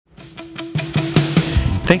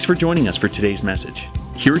Thanks for joining us for today's message.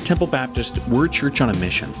 Here at Temple Baptist, we're a church on a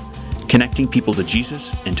mission, connecting people to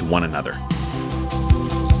Jesus and to one another.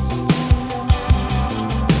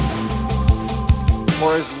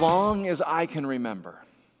 For as long as I can remember,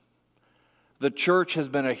 the church has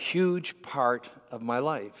been a huge part of my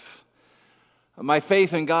life. My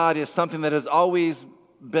faith in God is something that has always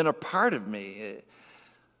been a part of me,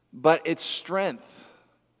 but its strength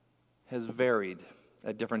has varied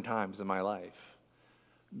at different times in my life.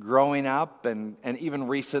 Growing up and even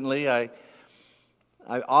recently, I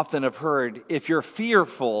often have heard, if you're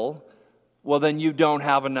fearful, well, then you don't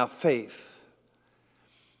have enough faith.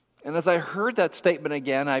 And as I heard that statement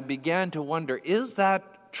again, I began to wonder, is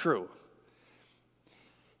that true?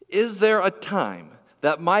 Is there a time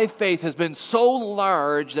that my faith has been so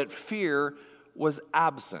large that fear was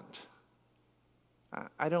absent?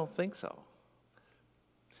 I don't think so.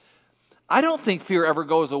 I don't think fear ever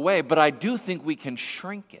goes away, but I do think we can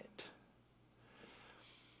shrink it.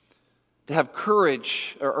 To have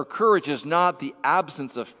courage, or courage is not the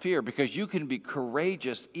absence of fear, because you can be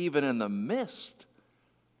courageous even in the midst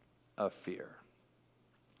of fear.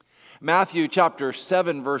 Matthew chapter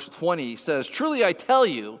 7, verse 20 says, "Truly I tell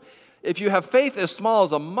you, if you have faith as small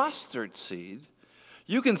as a mustard seed,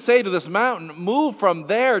 you can say to this mountain, 'Move from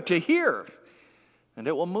there to here,' and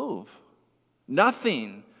it will move.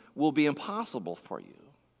 Nothing will be impossible for you."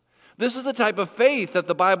 This is the type of faith that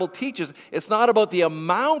the Bible teaches. It's not about the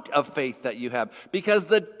amount of faith that you have, because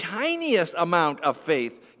the tiniest amount of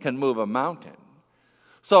faith can move a mountain.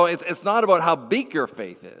 So it's not about how big your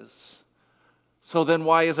faith is. So then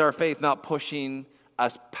why is our faith not pushing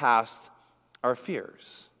us past our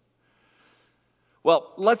fears?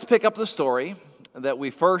 Well, let's pick up the story that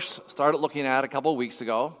we first started looking at a couple of weeks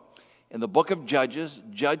ago in the book of Judges,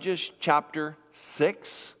 Judges chapter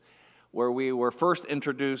 6, where we were first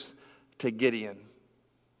introduced to Gideon.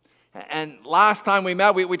 And last time we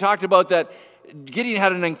met, we talked about that Gideon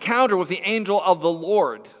had an encounter with the angel of the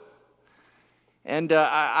Lord. And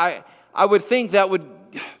I would think that would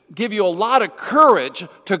give you a lot of courage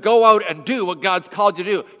to go out and do what God's called you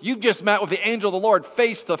to do. You've just met with the angel of the Lord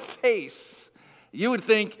face to face. You would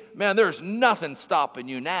think, man, there's nothing stopping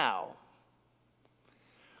you now.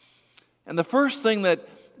 And the first thing that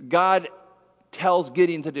God tells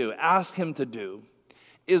Gideon to do, ask him to do,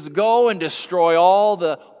 is go and destroy all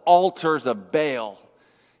the altars of Baal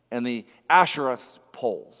and the Asherah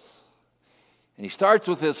poles. And he starts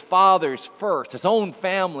with his father's first, his own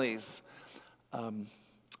family's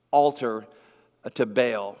altar to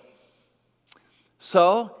Baal.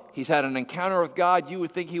 So he's had an encounter with God. You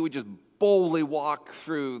would think he would just boldly walk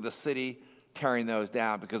through the city tearing those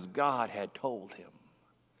down, because God had told him.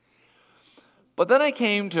 But then I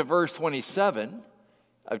came to verse 27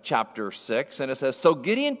 of chapter 6, and it says, "So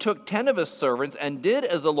Gideon took 10 of his servants and did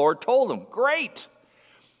as the Lord told him." Great!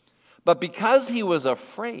 But because he was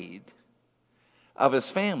afraid of his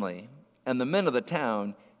family and the men of the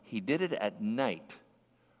town, he did it at night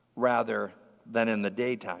rather than in the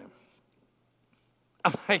daytime.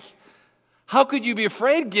 I'm like, how could you be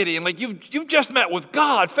afraid, Gideon? Like, you've just met with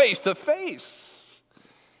God face to face.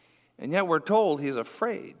 And yet we're told he's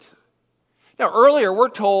afraid. Now, earlier we're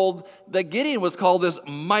told that Gideon was called this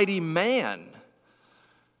mighty man.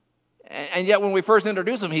 And yet when we first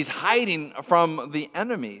introduce him, he's hiding from the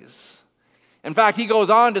enemies. In fact, he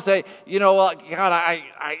goes on to say, God,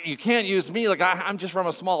 you can't use me. Like, I'm just from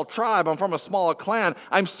a small tribe. I'm from a small clan.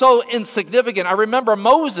 I'm so insignificant. I remember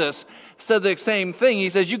Moses said the same thing.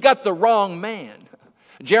 He says, you got the wrong man.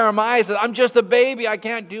 Jeremiah says, I'm just a baby. I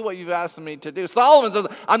can't do what you've asked me to do. Solomon says,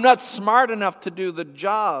 I'm not smart enough to do the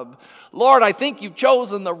job. Lord, I think you've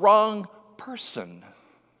chosen the wrong person.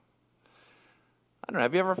 I don't know.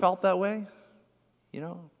 Have you ever felt that way?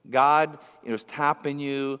 God is tapping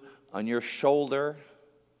you on your shoulder,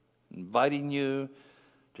 inviting you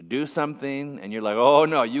to do something, and you're like, oh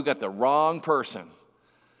no, you got the wrong person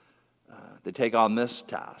to take on this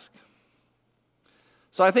task.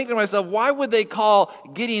 So I think to myself, why would they call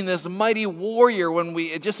Gideon this mighty warrior when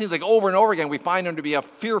it just seems like over and over again we find him to be a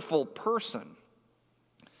fearful person?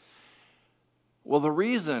 Well, the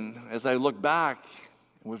reason, as I look back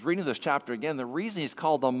and was reading this chapter again, the reason he's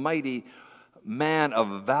called the mighty man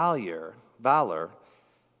of valor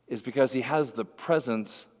is because he has the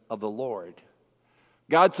presence of the Lord.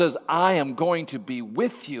 God says, I am going to be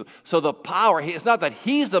with you. So the power, it's not that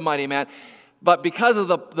he's the mighty man, but because of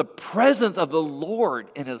the presence of the Lord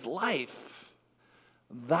in his life,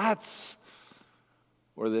 that's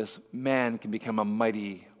where this man can become a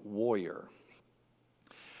mighty warrior.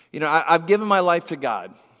 I've given my life to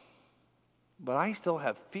God, but I still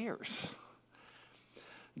have fears.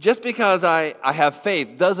 Just because I have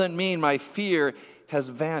faith doesn't mean my fear has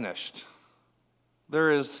vanished.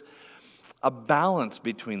 There is a balance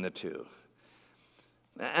between the two.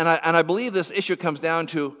 And I believe this issue comes down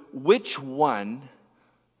to which one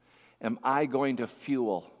am I going to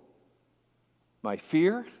fuel? My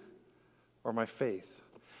fear or my faith?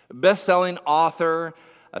 A best-selling author,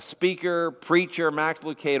 a speaker, preacher, Max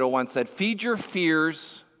Lucado once said, "Feed your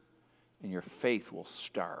fears and your faith will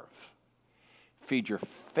starve. Feed your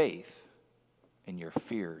faith and your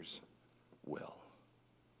fears will."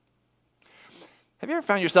 Have you ever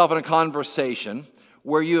found yourself in a conversation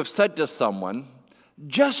where you have said to someone,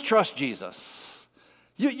 "Just trust Jesus.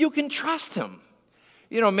 You can trust him"?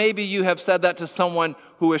 Maybe you have said that to someone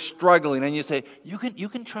who is struggling, and you say, you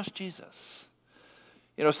can trust Jesus.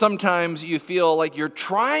 Sometimes you feel like you're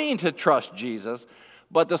trying to trust Jesus,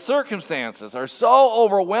 but the circumstances are so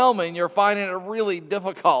overwhelming, you're finding it really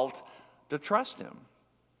difficult to trust him.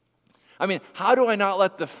 I mean, how do I not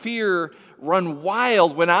let the fear run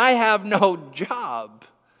wild when I have no job?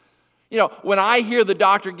 When I hear the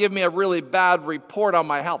doctor give me a really bad report on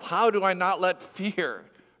my health, how do I not let fear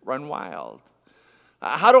run wild?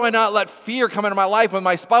 How do I not let fear come into my life when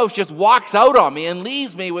my spouse just walks out on me and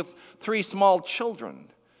leaves me with 3 small children?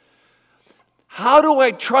 How do I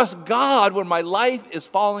trust God when my life is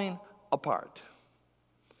falling apart?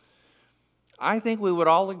 I think we would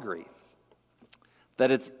all agree that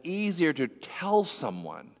it's easier to tell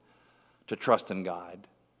someone to trust in God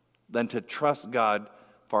than to trust God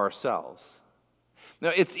for ourselves.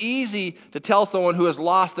 Now, it's easy to tell someone who has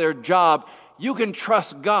lost their job, you can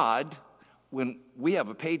trust God, when we have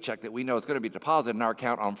a paycheck that we know is going to be deposited in our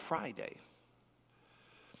account on Friday.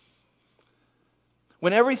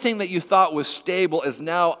 When everything that you thought was stable is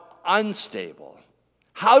now unstable,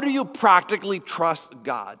 how do you practically trust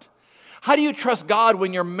God? How do you trust God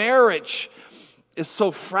when your marriage is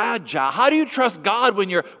so fragile? How do you trust God when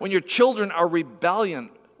your children are rebellion?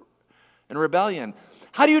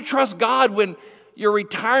 How do you trust God when your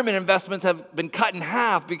retirement investments have been cut in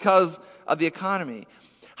half because of the economy?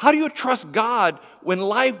 How do you trust God when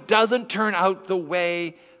life doesn't turn out the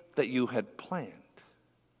way that you had planned?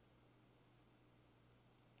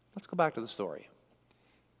 Let's go back to the story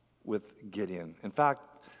with Gideon. In fact,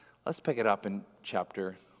 let's pick it up in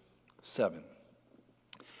chapter 7.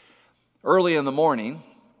 Early in the morning,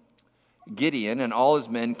 Gideon and all his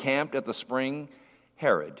men camped at the spring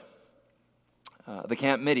Harod. The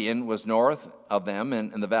camp Midian was north of them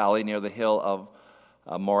in the valley near the hill of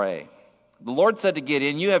Moreh. The Lord said to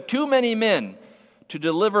Gideon, "You have too many men to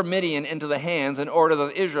deliver Midian into the hands in order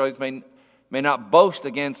that the Israelites may not boast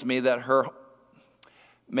against me that her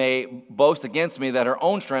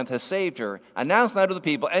own strength has saved her. Announce now to the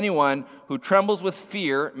people, anyone who trembles with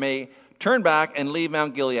fear may turn back and leave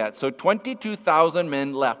Mount Gilead." So 22,000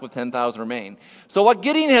 men left with 10,000 remain. So what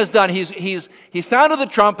Gideon has done, he's sounded the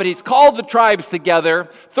trumpet, he's called the tribes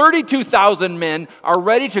together. 32,000 men are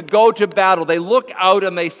ready to go to battle. They look out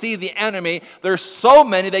and they see the enemy. There's so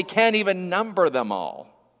many they can't even number them all.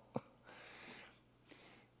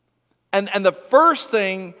 And the first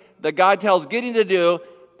thing that God tells Gideon to do,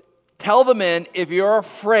 tell the men, if you're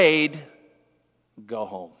afraid, go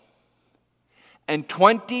home. And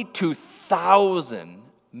 22,000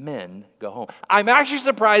 men go home. I'm actually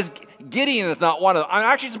surprised Gideon is not one of them. I'm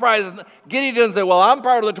actually surprised Gideon doesn't say, well, I'm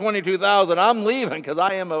part of the 22,000. I'm leaving because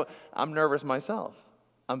I'm nervous myself.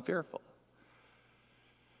 I'm fearful.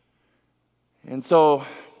 And so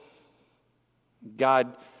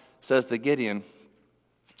God says to Gideon,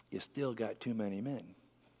 you still got too many men.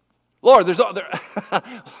 Lord, Lord,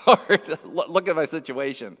 look at my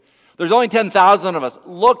situation. There's only 10,000 of us.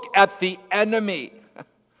 Look at the enemy.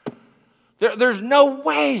 There's no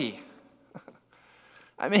way.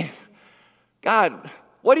 I mean, God,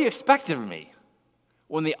 what do you expect of me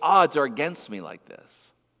when the odds are against me like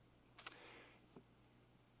this?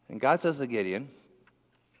 And God says to Gideon,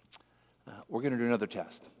 we're going to do another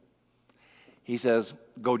test. He says,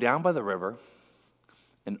 go down by the river,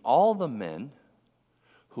 and all the men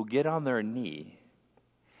who get on their knee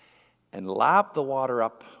and lap the water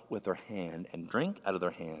up with their hand and drink out of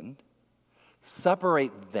their hand,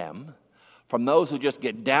 separate them from those who just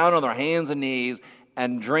get down on their hands and knees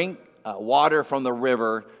and drink water from the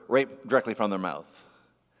river right directly from their mouth.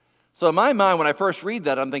 So in my mind, when I first read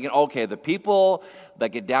that, I'm thinking, okay, the people that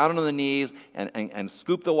get down on the knees and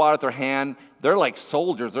scoop the water with their hand, they're like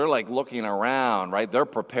soldiers. They're like looking around, right? They're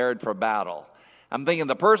prepared for battle. I'm thinking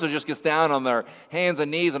the person who just gets down on their hands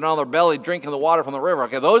and knees and on their belly drinking the water from the river,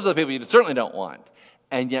 okay, those are the people you certainly don't want.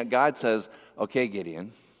 And yet God says, okay,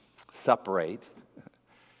 Gideon, separate.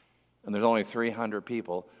 And there's only 300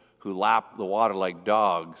 people who lap the water like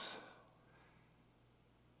dogs,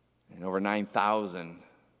 and over 9,000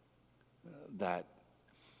 that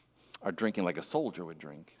are drinking like a soldier would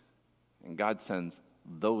drink. And God sends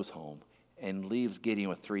those home and leaves Gideon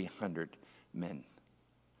with 300 men.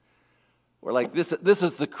 We're like, this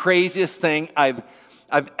is the craziest thing I've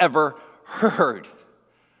ever heard.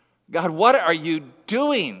 God, what are you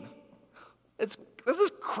doing? This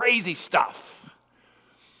is crazy stuff.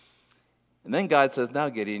 And then God says, now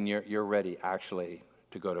Gideon, you're ready actually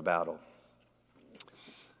to go to battle.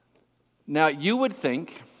 Now you would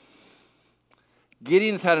think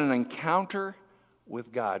Gideon's had an encounter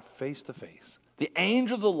with God face to face. The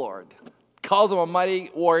angel of the Lord calls him a mighty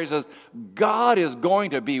warrior, says, God is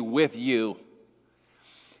going to be with you.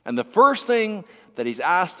 And the first thing that he's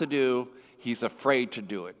asked to do, he's afraid to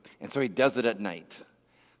do it. And so he does it at night.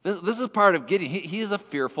 This is part of Gideon. He is a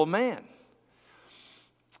fearful man.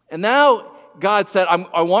 And now God said,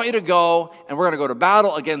 I want you to go, and we're going to go to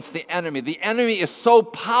battle against the enemy. The enemy is so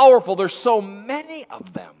powerful. There's so many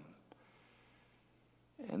of them.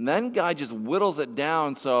 And then God just whittles it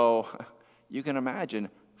down so you can imagine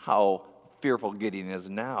how fearful Gideon is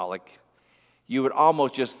now. Like, you would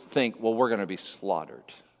almost just think, well, we're going to be slaughtered.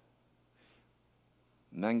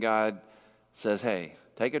 And then God says, hey,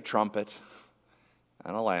 take a trumpet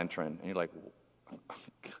and a lantern. And you're like,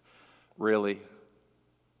 really?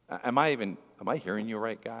 Am I hearing you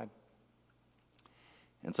right, God?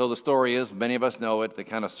 And so the story is, many of us know it, they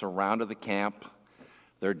kind of surrounded the camp.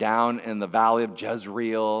 They're down in the valley of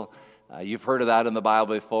Jezreel. You've heard of that in the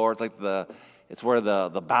Bible before. It's where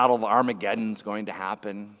the battle of Armageddon is going to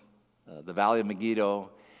happen, the valley of Megiddo.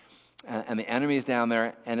 And the enemy is down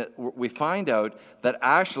there. And we find out that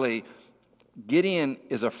actually Gideon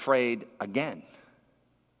is afraid again.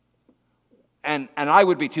 And I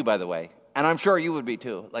would be too, by the way. And I'm sure you would be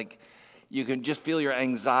too. Like, you can just feel your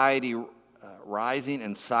anxiety rising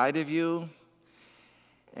inside of you.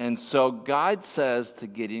 And so God says to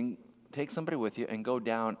Gideon, take somebody with you and go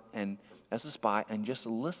down and as a spy and just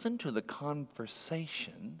listen to the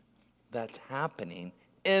conversation that's happening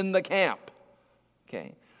in the camp.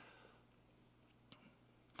 Okay.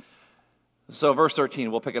 So verse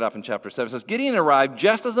 13, we'll pick it up in chapter 7. It says, Gideon arrived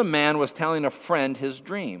just as a man was telling a friend his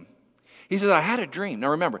dream. He says, I had a dream.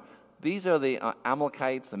 Now remember, these are the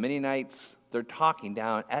Amalekites, the Midianites. They're talking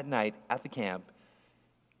down at night at the camp.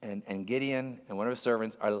 And Gideon and one of his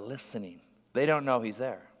servants are listening. They don't know he's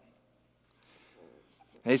there.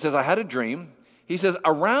 And he says, I had a dream. He says,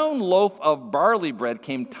 a round loaf of barley bread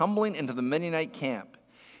came tumbling into the Midianite camp.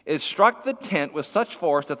 It struck the tent with such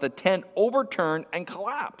force that the tent overturned and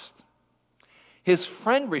collapsed. His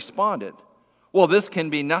friend responded, well, this can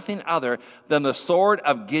be nothing other than the sword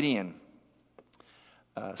of Gideon,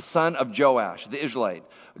 son of Joash, the Israelite.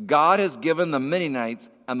 God has given the Midianites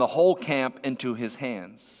and the whole camp into his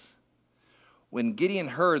hands. When Gideon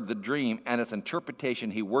heard the dream and its interpretation,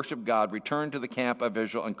 he worshiped God, returned to the camp of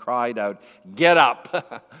Israel, and cried out, get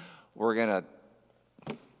up, we're going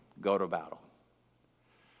to go to battle.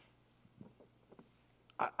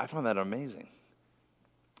 I found that amazing.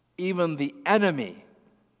 Even the enemy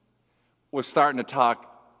was starting to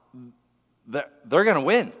talk, they're going to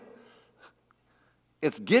win.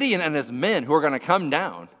 It's Gideon and his men who are going to come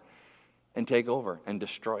down and take over and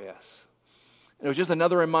destroy us. And it was just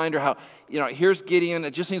another reminder how, here's Gideon.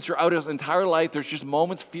 It just seems throughout his entire life, there's just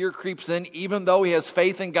moments fear creeps in, even though he has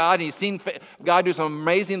faith in God. And he's seen God do some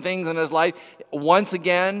amazing things in his life. Once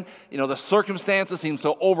again, the circumstances seem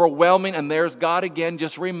so overwhelming, and there's God again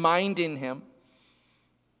just reminding him,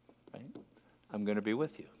 right? I'm going to be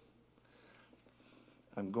with you.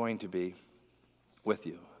 I'm going to be with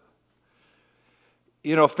you.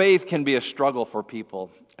 Faith can be a struggle for people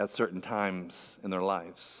at certain times in their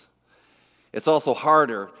lives. It's also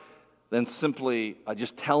harder than simply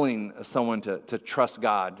just telling someone to trust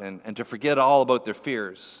God and to forget all about their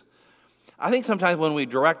fears. I think sometimes when we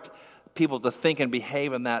direct people to think and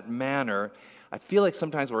behave in that manner, I feel like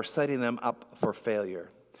sometimes we're setting them up for failure.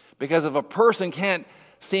 Because if a person can't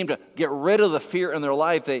seem to get rid of the fear in their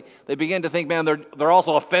life, they begin to think, man, they're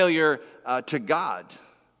also a failure to God.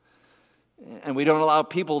 And we don't allow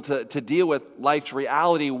people to deal with life's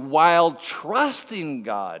reality while trusting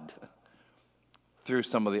God through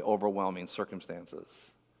some of the overwhelming circumstances.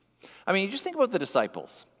 I mean, just think about the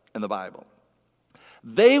disciples in the Bible.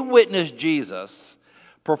 They witnessed Jesus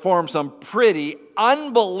perform some pretty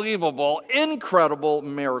unbelievable, incredible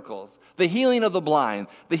miracles. the healing of the blind,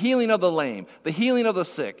 the healing of the lame, the healing of the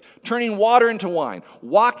sick, turning water into wine,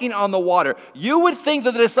 walking on the water. You would think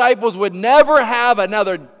that the disciples would never have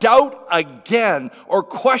another doubt again or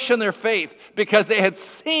question their faith because they had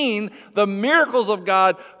seen the miracles of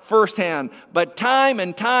God firsthand. But time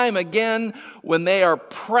and time again, when they are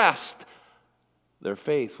pressed, their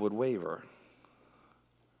faith would waver.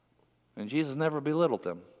 And Jesus never belittled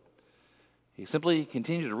them. He simply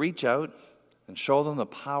continued to reach out and show them the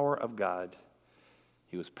power of God.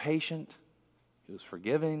 He was patient, he was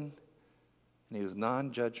forgiving, and he was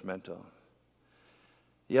non-judgmental.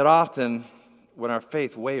 Yet often, when our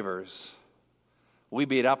faith wavers, we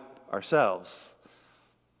beat up ourselves,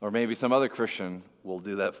 or maybe some other Christian will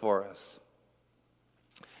do that for us.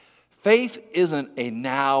 Faith isn't a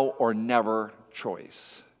now or never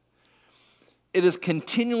choice. It is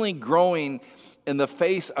continually growing in the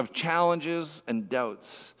face of challenges and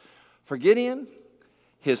doubts. For Gideon,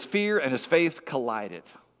 his fear and his faith collided.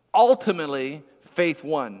 Ultimately, faith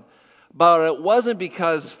won. But it wasn't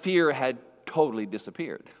because fear had totally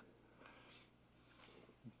disappeared.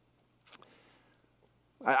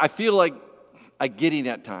 I feel like a Gideon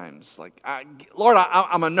at times. Like, Lord,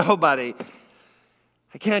 I'm a nobody.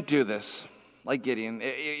 I can't do this. Like Gideon.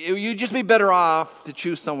 You'd just be better off to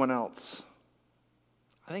choose someone else.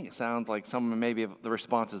 I think it sounds like some maybe of the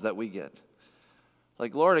responses that we get.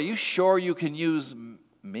 Like, Lord, are you sure you can use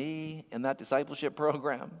me in that discipleship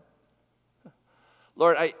program?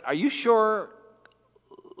 Lord, are you sure,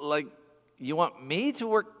 like, you want me to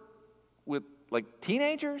work with, like,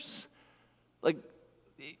 teenagers? Like,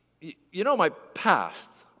 you know my past,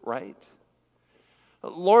 right?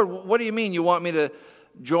 Lord, what do you mean you want me to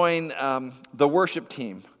join the worship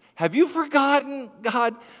team? Have you forgotten,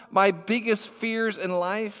 God, my biggest fears in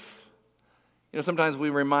life? You know, sometimes we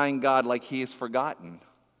remind God like he has forgotten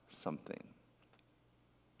something.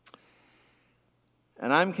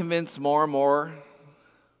 And I'm convinced more and more,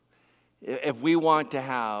 if we want to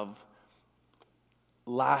have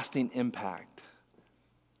lasting impact,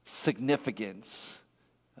 significance,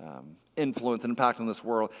 influence, and impact on this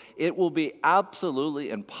world, it will be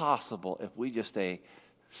absolutely impossible if we just stay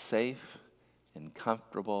safe and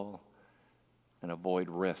comfortable and avoid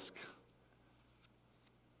risk,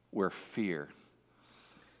 where fear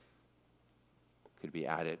could be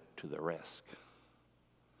added to the risk.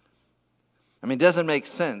 I mean, it doesn't make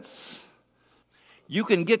sense. You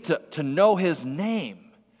can get to know his name.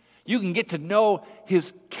 You can get to know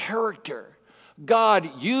his character.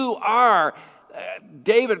 God, you are.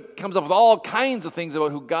 David comes up with all kinds of things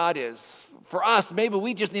about who God is. For us, maybe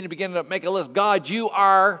we just need to begin to make a list. God, you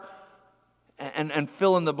are, and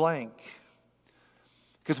fill in the blank.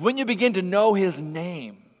 Because when you begin to know his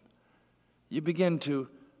name, you begin to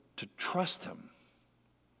trust him.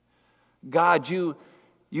 God, you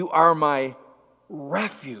are my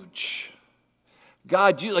refuge.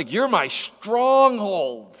 God, you're my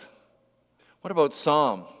stronghold. What about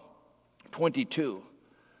Psalm 22?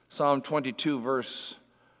 Psalm 22, verse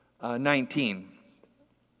 19.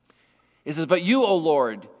 It says, "But you, O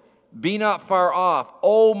Lord, be not far off.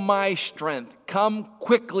 O my strength, come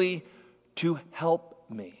quickly to help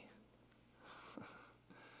me."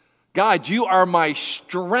 God, you are my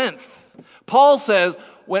strength. Paul says,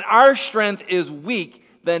 when our strength is weak,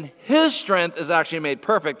 then his strength is actually made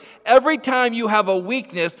perfect. Every time you have a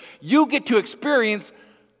weakness, you get to experience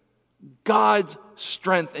God's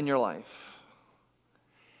strength in your life.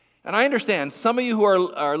 And I understand, some of you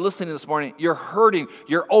who are listening this morning, you're hurting,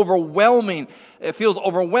 you're overwhelming. It feels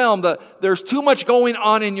overwhelmed. There's too much going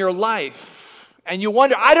on in your life. And you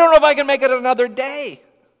wonder, I don't know if I can make it another day.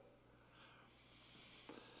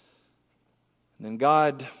 And then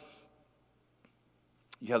God,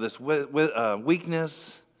 you have this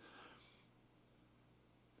weakness.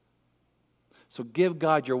 So give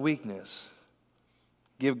God your weakness.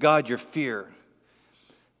 Give God your fear.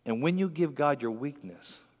 And when you give God your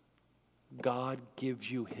weakness, God gives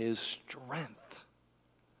you his strength.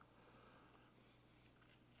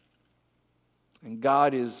 And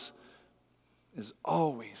God is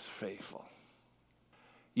always faithful.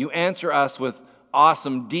 You answer us with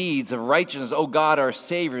awesome deeds of righteousness, O God, our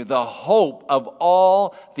Savior, the hope of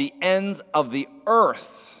all the ends of the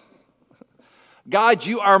earth. God,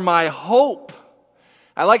 you are my hope.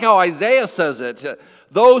 I like how Isaiah says it.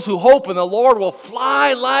 Those who hope in the Lord will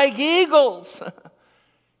fly like eagles.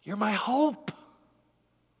 You're my hope.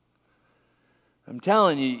 I'm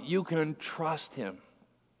telling you, you can trust him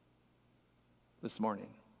this morning.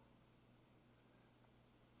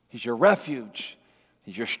 He's your refuge.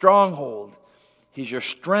 He's your stronghold. He's your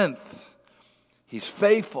strength. He's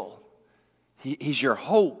faithful. He's your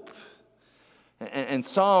hope. And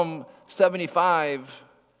Psalm 75,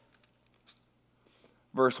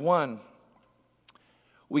 verse 1.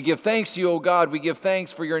 We give thanks to you, O God. We give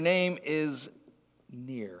thanks for your name is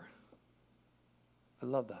near. I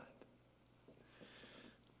love that.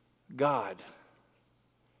 God,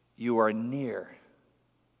 you are near.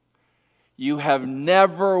 You have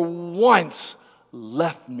never once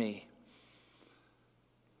left me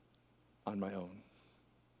on my own.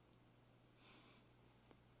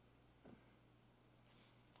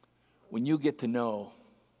 When you get to know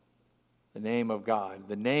the name of God,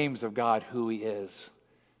 the names of God, who He is,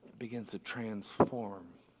 it begins to transform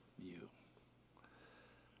you.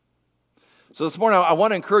 So this morning, I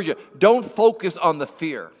want to encourage you, don't focus on the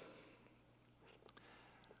fear.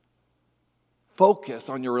 Focus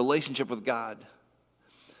on your relationship with God.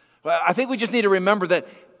 I think we just need to remember that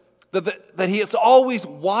He is always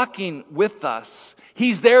walking with us.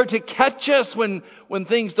 He's there to catch us when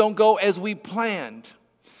things don't go as we planned.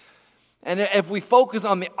 And if we focus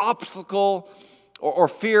on the obstacle or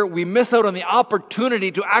fear, we miss out on the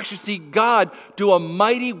opportunity to actually see God do a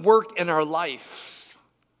mighty work in our life.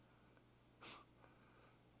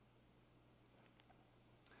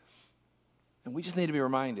 And we just need to be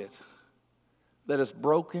reminded that as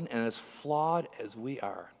broken and as flawed as we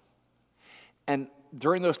are, and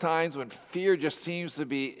during those times when fear just seems to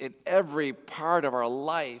be in every part of our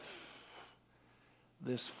life,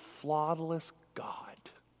 this flawless God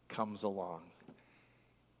comes along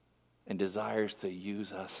and desires to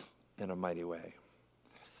use us in a mighty way.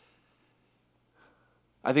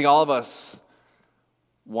 I think all of us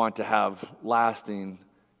want to have lasting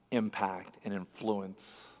impact and influence,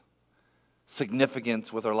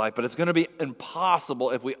 significance with our life, but it's going to be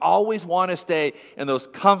impossible if we always want to stay in those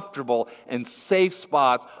comfortable and safe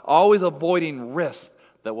spots, always avoiding risks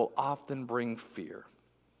that will often bring fear.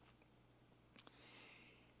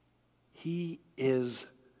 He is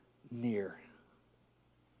near,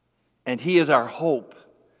 and He is our hope,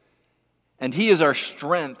 and He is our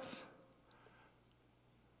strength.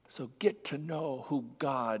 So get to know who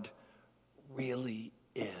God really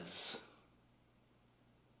is.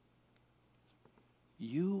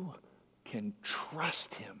 You can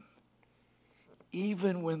trust Him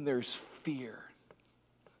even when there's fear.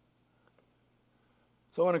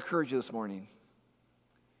 So I want to encourage you this morning.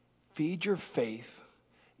 Feed your faith,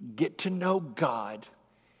 get to know God,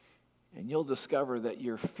 and you'll discover that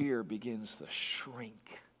your fear begins to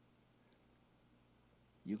shrink.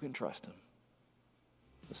 You can trust Him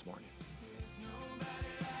this morning.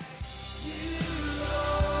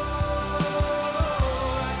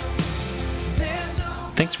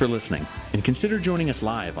 Thanks for listening, and consider joining us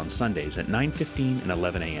live on Sundays at 9:15 and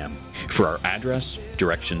 11 a.m. For our address,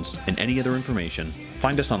 directions, and any other information,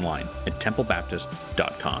 find us online at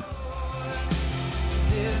templebaptist.com.